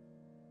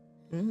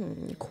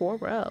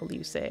 Quarrel,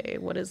 you say.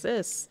 What is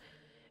this?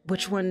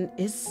 Which one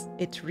is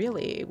it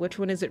really? Which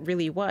one is it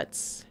really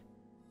what's?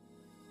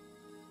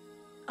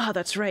 Ah,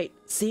 that's right.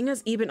 Seeing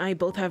as Eve and I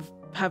both have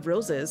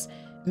roses,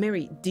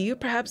 Mary, do you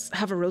perhaps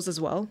have a rose as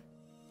well?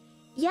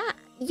 Yeah,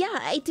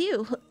 I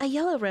do. A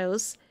yellow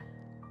rose.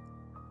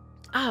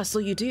 Ah, so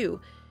you do.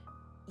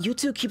 You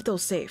two keep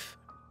those safe.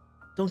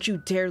 Don't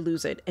you dare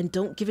lose it, and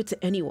don't give it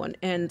to anyone,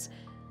 and...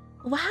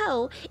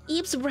 Wow,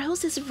 Eve's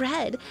rose is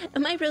red.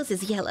 My rose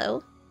is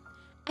yellow.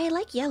 I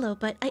like yellow,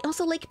 but I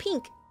also like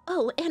pink.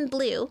 Oh, and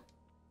blue.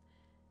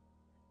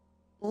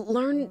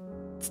 Learn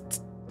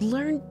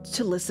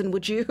to listen,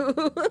 would you?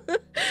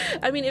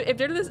 I mean, if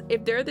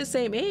they're the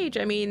same age,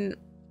 I mean,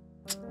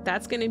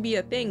 that's gonna be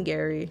a thing,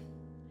 Garry.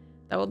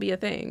 That will be a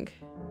thing.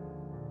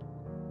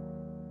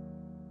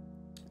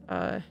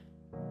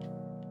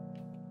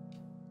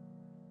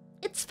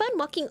 It's fun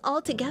walking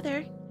all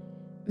together.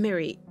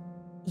 Mary,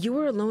 you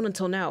were alone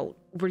until now.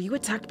 Were you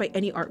attacked by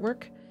any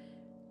artwork?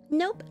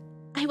 Nope,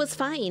 I was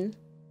fine.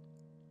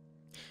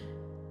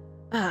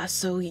 Ah,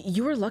 so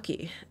you were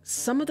lucky.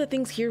 Some of the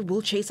things here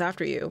will chase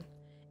after you.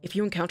 If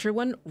you encounter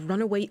one,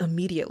 run away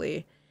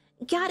immediately.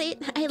 Got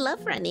it. I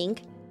love running.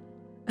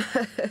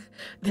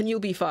 Then you'll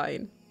be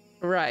fine.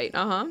 Right,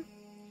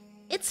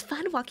 It's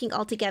fun walking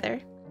all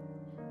together.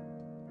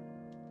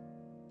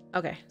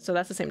 Okay, so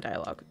that's the same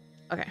dialogue.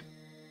 Okay.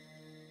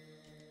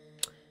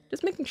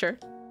 Just making sure.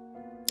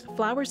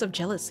 Flowers of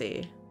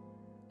jealousy.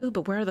 Ooh,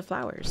 but where are the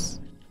flowers?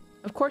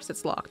 Of course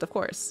it's locked, of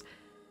course.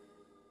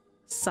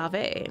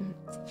 Save.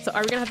 So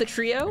are we gonna have the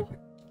trio?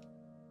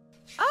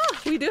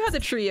 Ah, we do have the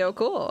trio.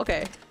 Cool,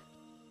 okay.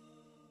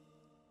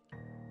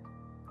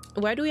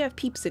 Why do we have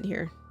peeps in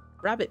here?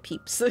 Rabbit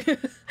peeps.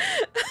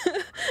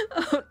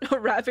 Oh, a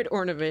rabbit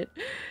ornament.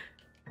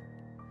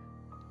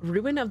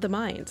 Ruin of the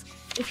mind.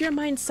 If your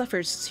mind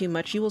suffers too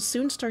much, you will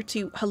soon start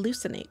to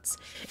hallucinate,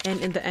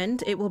 and in the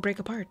end, it will break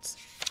apart.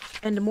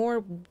 And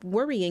more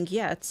worrying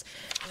yet,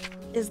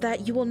 is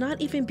that you will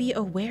not even be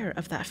aware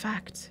of that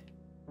fact.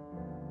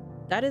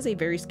 That is a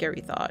very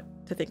scary thought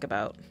to think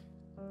about.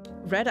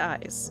 Red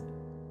eyes.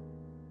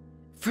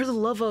 For the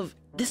love of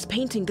this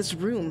painting, this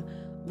room,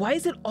 why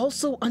is it all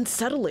so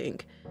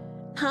unsettling?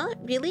 Huh?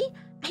 Really?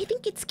 I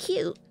think it's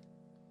cute.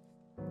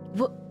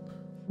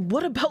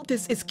 What about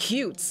this is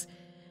cute?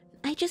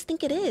 I just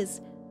think it is.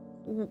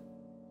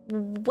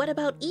 What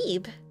about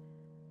Eve?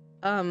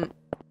 I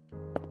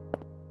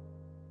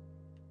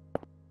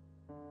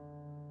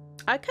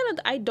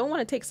don't want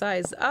to take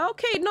sides.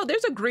 Okay, no,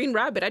 there's a green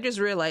rabbit. I just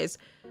realized.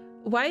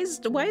 Why is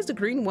the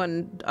green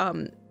one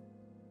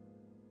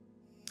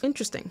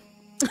interesting?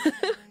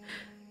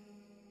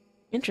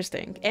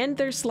 Interesting. And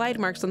there's slide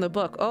marks on the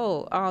book.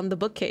 Oh, on the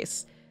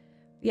bookcase.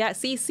 Yeah,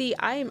 see,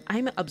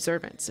 I'm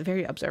observant,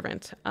 very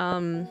observant.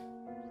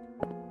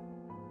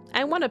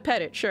 I want to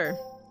pet it, sure.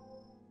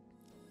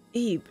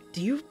 Eve,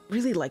 do you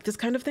really like this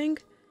kind of thing?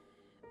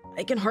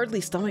 I can hardly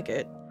stomach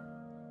it.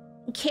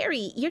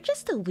 Garry, you're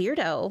just a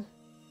weirdo.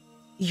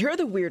 You're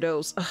the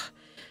weirdos. Ugh,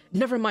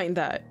 never mind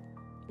that.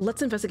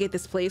 Let's investigate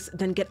this place,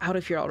 then get out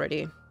of here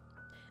already.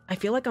 I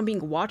feel like I'm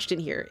being watched in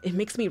here. It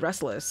makes me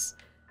restless.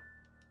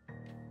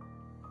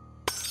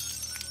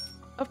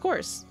 Of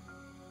course.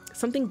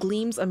 Something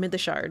gleams amid the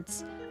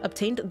shards.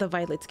 Obtained the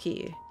violet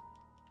key.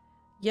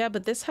 Yeah,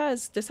 but this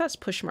has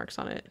push marks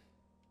on it.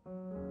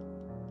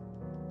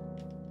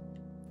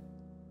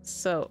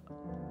 So,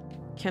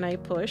 can I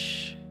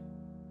push?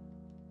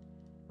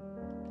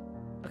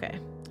 Okay,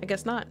 I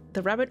guess not.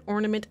 The rabbit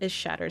ornament is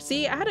shattered.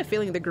 See, I had a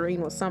feeling the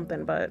green was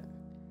something, but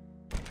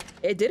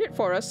it did it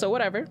for us, so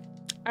whatever.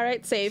 All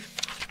right, save.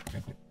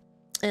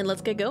 And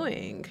let's get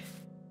going.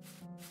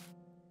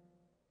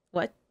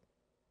 What?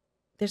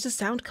 There's a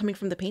sound coming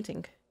from the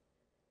painting.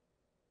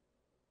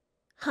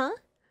 Huh?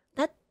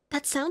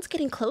 That sound's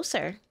getting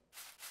closer.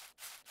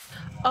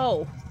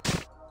 Oh.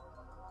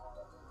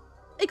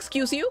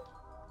 Excuse you?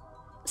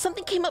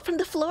 Something came up from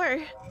the floor.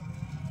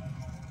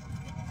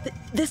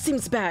 This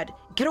seems bad.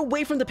 Get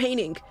away from the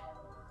painting.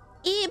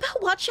 Ebe,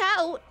 watch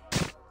out!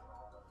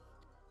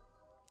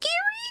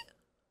 Garry?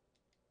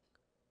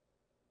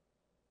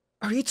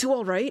 Are you two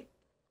all right?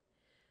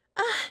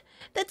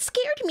 That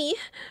scared me.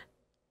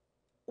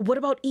 What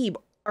about Ebe?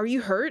 Are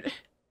you hurt?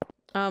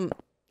 I'm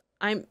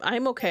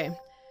okay.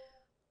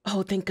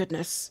 Oh, thank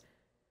goodness.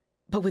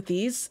 But with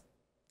these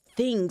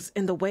things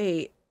in the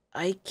way,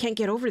 I can't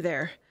get over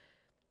there.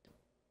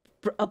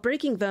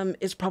 Breaking them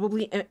is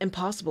probably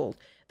impossible.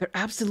 They're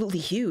absolutely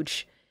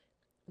huge.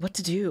 What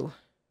to do?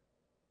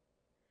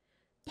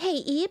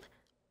 Hey, Ebe.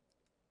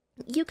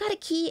 You got a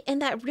key in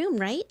that room,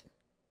 right?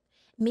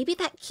 Maybe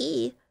that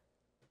key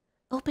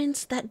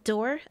opens that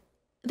door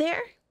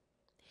there?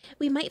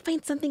 We might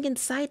find something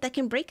inside that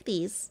can break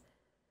these.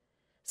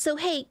 So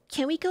hey,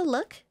 can we go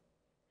look?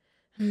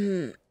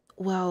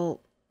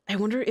 Well, I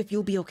wonder if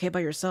you'll be okay by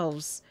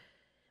yourselves.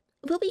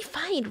 We'll be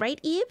fine, right,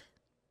 Ebe?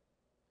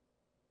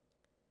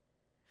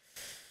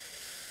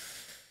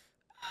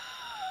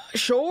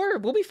 Sure,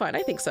 we'll be fine.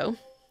 I think so.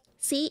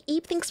 See,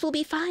 Ebe thinks we'll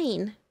be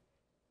fine.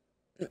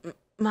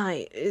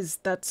 Is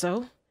that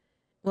so?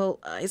 Well,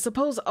 I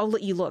suppose I'll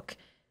let you look.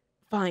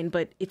 Fine,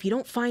 but if you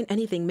don't find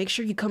anything, make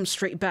sure you come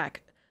straight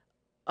back.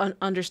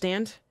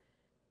 Understand?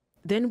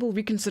 Then we'll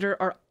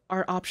reconsider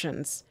our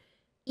options.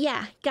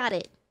 Yeah, got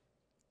it.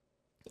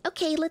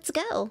 Okay, let's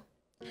go.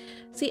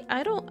 See,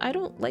 I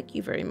don't like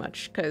you very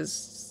much,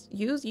 because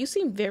you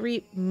seem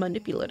very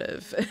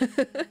manipulative.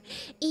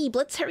 Ebe,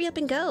 let's hurry up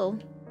and go.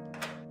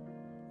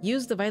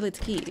 Use the violet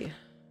key.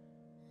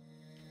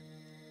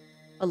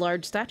 A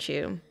large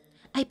statue.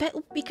 I bet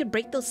we could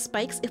break those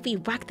spikes if we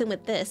whack them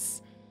with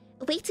this.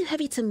 Way too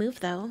heavy to move,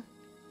 though.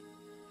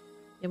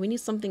 Yeah, we need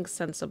something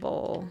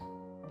sensible.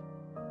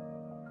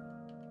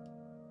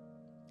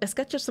 A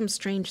sketch of some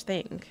strange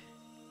thing.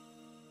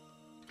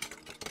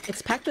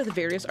 It's packed with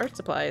various art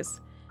supplies.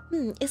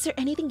 Is there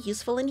anything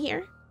useful in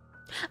here?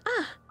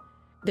 Ah!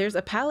 There's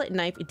a palette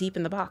knife deep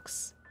in the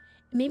box.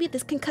 Maybe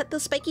this can cut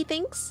those spiky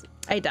things?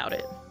 I doubt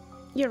it.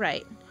 You're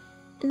right.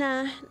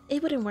 Nah,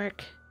 it wouldn't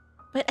work.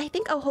 But I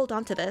think I'll hold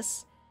on to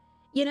this.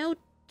 You know,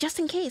 just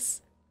in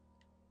case.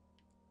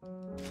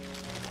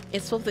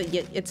 It's filled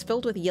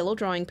with yellow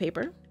drawing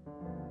paper.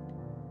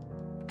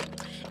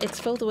 It's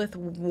filled with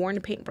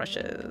worn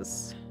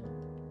paintbrushes.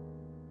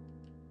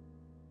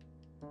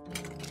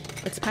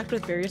 It's packed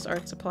with various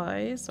art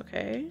supplies.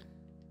 Okay.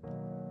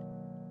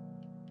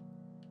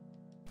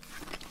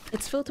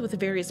 It's filled with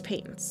various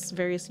paints,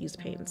 various used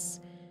paints.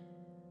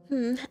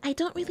 I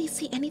don't really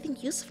see anything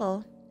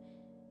useful.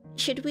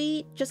 Should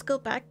we just go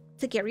back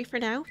to Garry for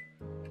now?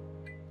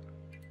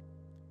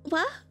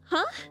 What?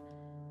 Huh?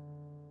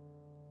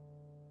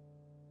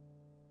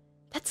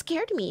 That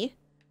scared me.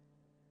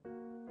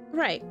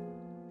 Right.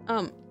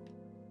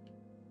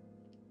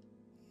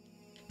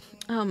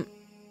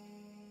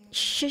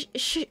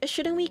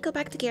 Shouldn't we go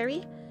back to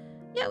Garry?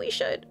 Yeah, we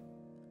should.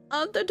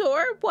 The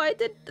door? Why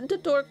did the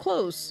door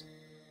close?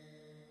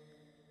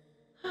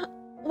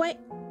 Why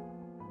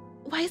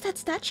is that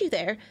statue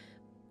there?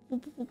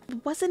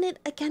 Wasn't it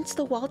against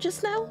the wall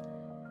just now?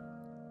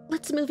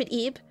 Let's move it,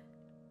 Ebe.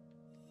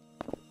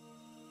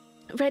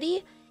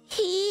 Ready?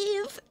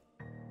 Heave!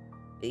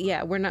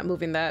 Yeah, we're not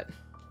moving that.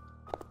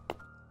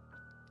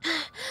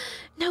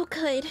 No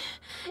good.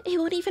 It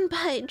won't even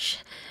budge.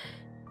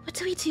 What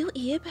do we do,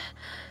 Ebe?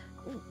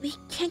 We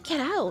can't get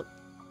out.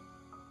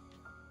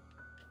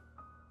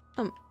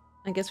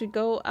 I guess we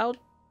go out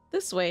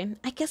this way.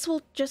 I guess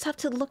we'll just have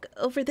to look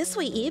over this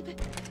way, Ebe.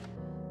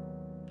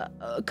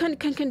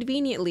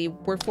 Conveniently,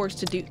 we're forced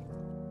to do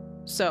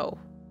so.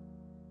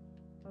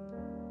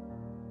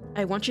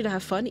 I want you to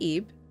have fun,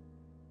 Ebe.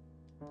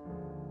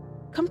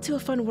 Come to a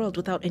fun world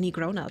without any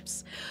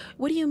grown-ups.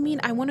 What do you mean?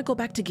 I want to go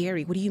back to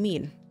Garry. What do you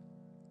mean?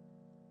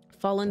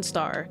 Fallen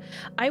star.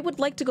 I would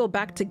like to go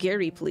back to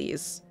Garry,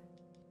 please.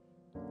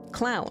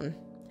 Clown.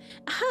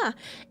 Aha!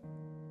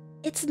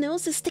 Its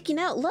nose is sticking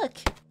out, look.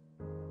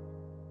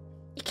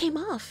 It came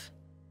off.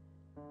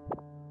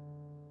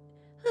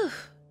 Whew.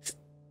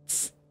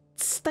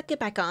 Stuck it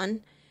back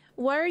on.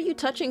 Why are you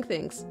touching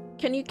things?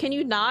 Can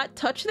you not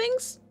touch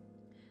things?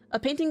 A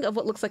painting of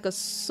what looks like a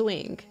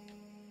swing.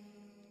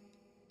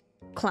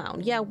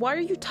 Clown. Yeah, why are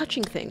you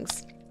touching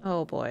things?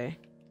 Oh boy.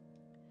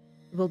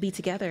 We'll be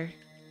together.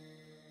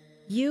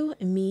 You,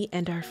 me,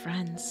 and our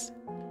friends.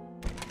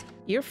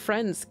 Your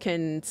friends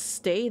can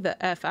stay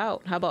the F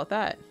out. How about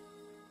that?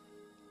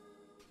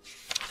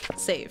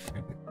 Save.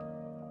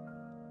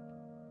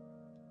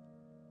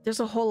 There's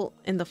a hole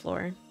in the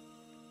floor.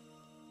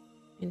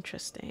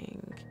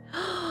 Interesting.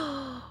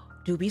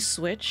 Do we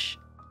switch?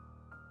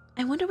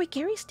 I wonder what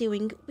Gary's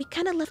doing. We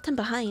kind of left him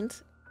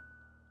behind.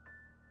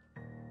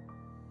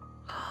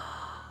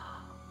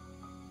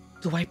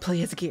 Do I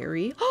play as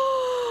Garry?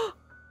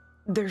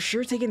 They're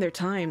sure taking their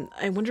time.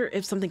 I wonder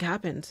if something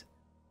happened.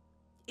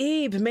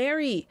 Abe,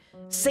 Mary,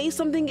 say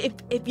something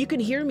if you can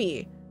hear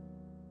me.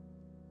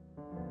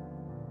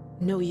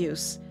 No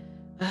use.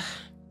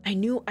 I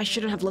knew I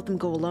shouldn't have let them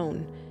go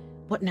alone.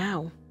 What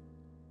now?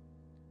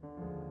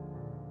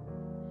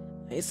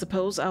 I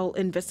suppose I'll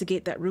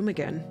investigate that room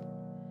again.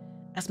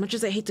 As much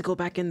as I hate to go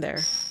back in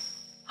there.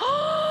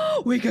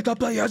 We get to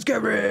play as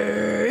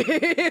Garry!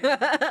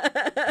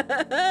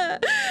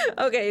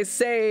 Okay,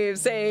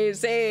 save.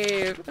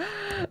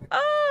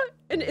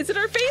 And is it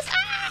our face?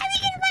 We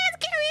get to play as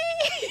Garry!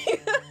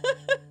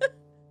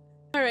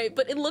 Alright,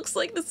 but it looks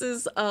like this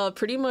is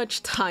pretty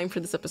much time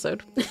for this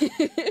episode.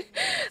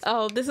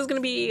 This is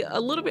gonna be a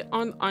little bit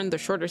on the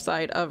shorter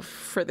side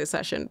for this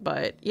session,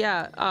 but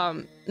yeah,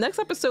 next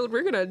episode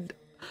we're gonna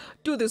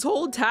do this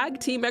whole tag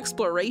team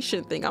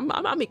exploration thing.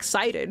 I'm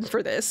excited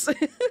for this.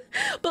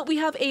 But we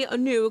have a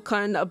new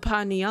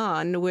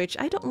companion, which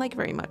I don't like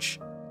very much.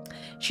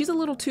 She's a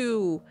little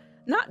too,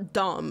 not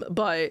dumb,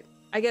 but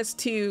I guess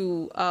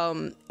too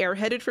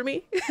airheaded for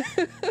me.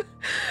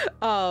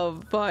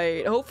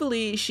 But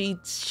hopefully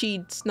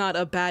she's not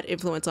a bad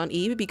influence on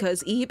Eve,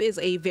 because Eve is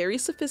a very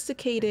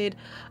sophisticated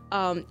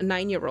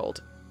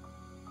 9-year-old.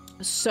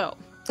 So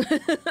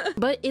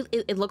but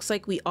it looks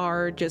like we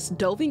are just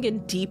delving in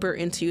deeper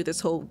into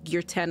this whole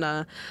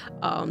Gürtena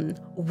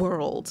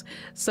world.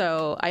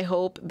 So I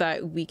hope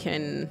that we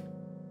can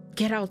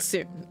get out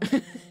soon,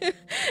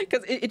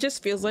 because it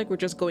just feels like we're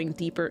just going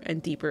deeper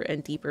and deeper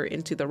and deeper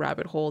into the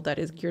rabbit hole that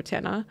is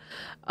Gürtena.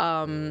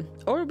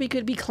 Or we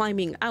could be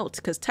climbing out,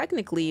 because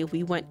technically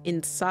we went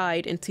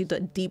inside into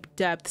the deep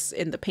depths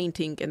in the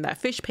painting, in that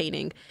fish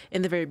painting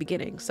in the very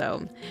beginning.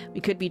 So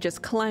we could be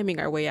just climbing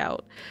our way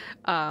out.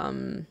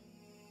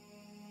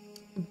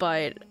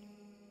 But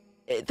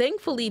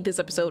thankfully this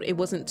episode, it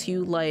wasn't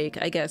too, like,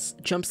 I guess,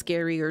 jump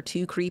scary or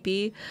too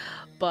creepy,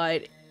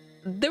 but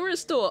there were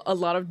still a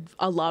lot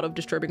of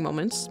disturbing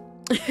moments.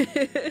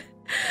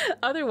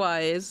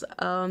 Otherwise,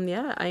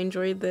 yeah, I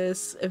enjoyed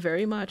this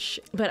very much,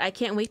 but I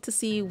can't wait to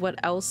see what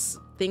else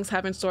things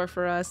have in store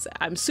for us.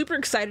 I'm super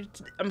excited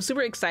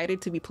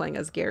to be playing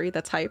as Garry.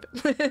 That's hype.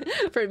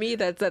 For me,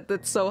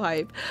 that's so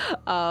hype.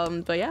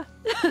 But yeah.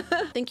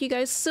 Thank you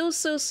guys so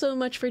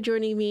much for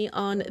joining me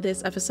on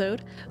this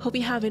episode. Hope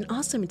you have an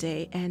awesome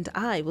day, and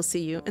I will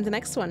see you in the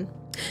next one.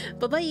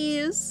 Bye-bye.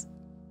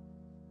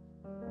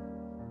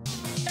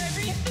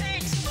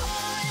 Everything's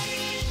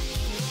fine.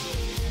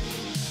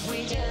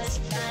 We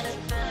just gotta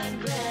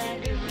find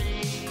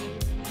Gregory.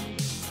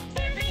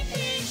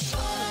 Everything's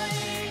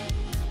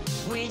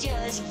fine. We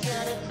just gotta